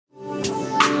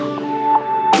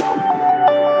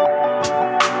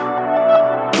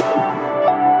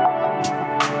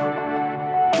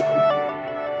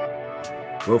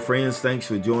Well, friends, thanks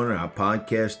for joining our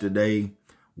podcast today,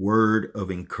 Word of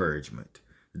Encouragement.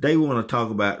 Today we want to talk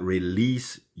about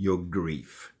release your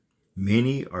grief.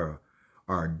 Many are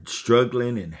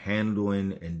struggling and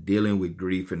handling and dealing with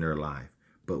grief in their life,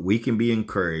 but we can be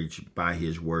encouraged by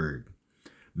His Word.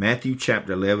 Matthew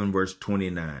chapter 11, verse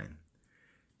 29.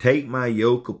 Take my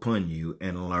yoke upon you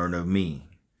and learn of me,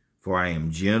 for I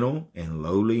am gentle and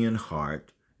lowly in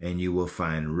heart, and you will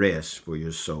find rest for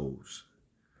your souls.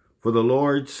 For the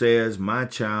Lord says, my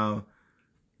child,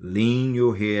 lean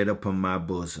your head upon my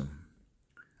bosom.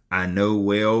 I know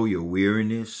well your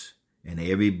weariness, and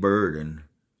every burden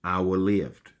I will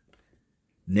lift.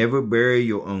 Never bury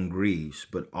your own griefs,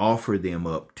 but offer them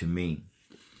up to me.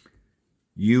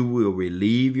 You will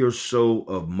relieve your soul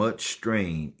of much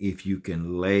strain if you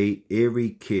can lay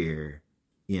every care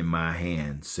in my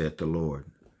hand, saith the Lord.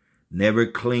 Never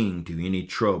cling to any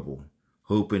trouble,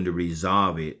 hoping to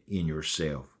resolve it in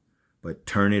yourself, but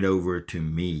turn it over to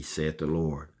me, saith the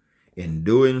Lord. In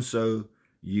doing so,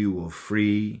 you will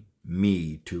free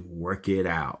me to work it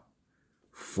out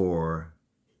for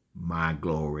my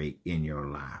glory in your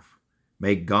life.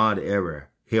 May God ever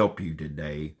help you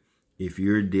today if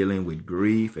you're dealing with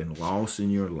grief and loss in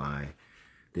your life,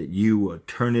 that you will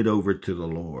turn it over to the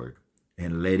Lord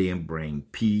and let Him bring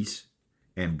peace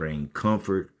and bring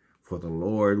comfort, for the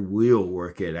Lord will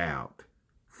work it out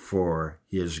for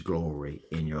His glory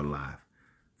in your life.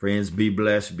 Friends, be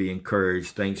blessed, be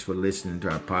encouraged. Thanks for listening to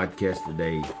our podcast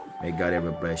today. May God ever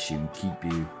bless you and keep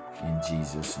you in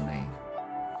Jesus' name.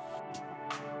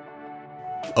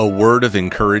 A Word of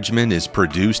Encouragement is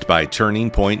produced by Turning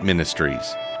Point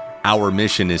Ministries. Our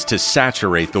mission is to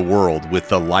saturate the world with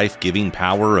the life-giving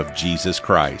power of Jesus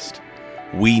Christ.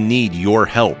 We need your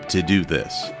help to do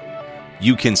this.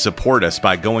 You can support us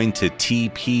by going to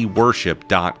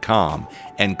tpworship.com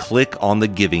and click on the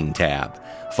Giving tab.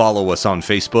 Follow us on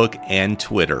Facebook and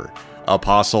Twitter.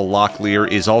 Apostle Locklear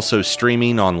is also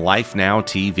streaming on Life Now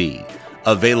TV.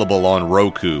 Available on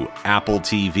Roku, Apple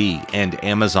TV, and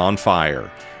Amazon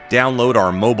Fire. Download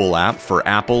our mobile app for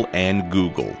Apple and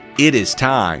Google. It is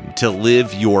time to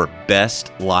live your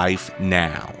best life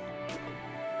now.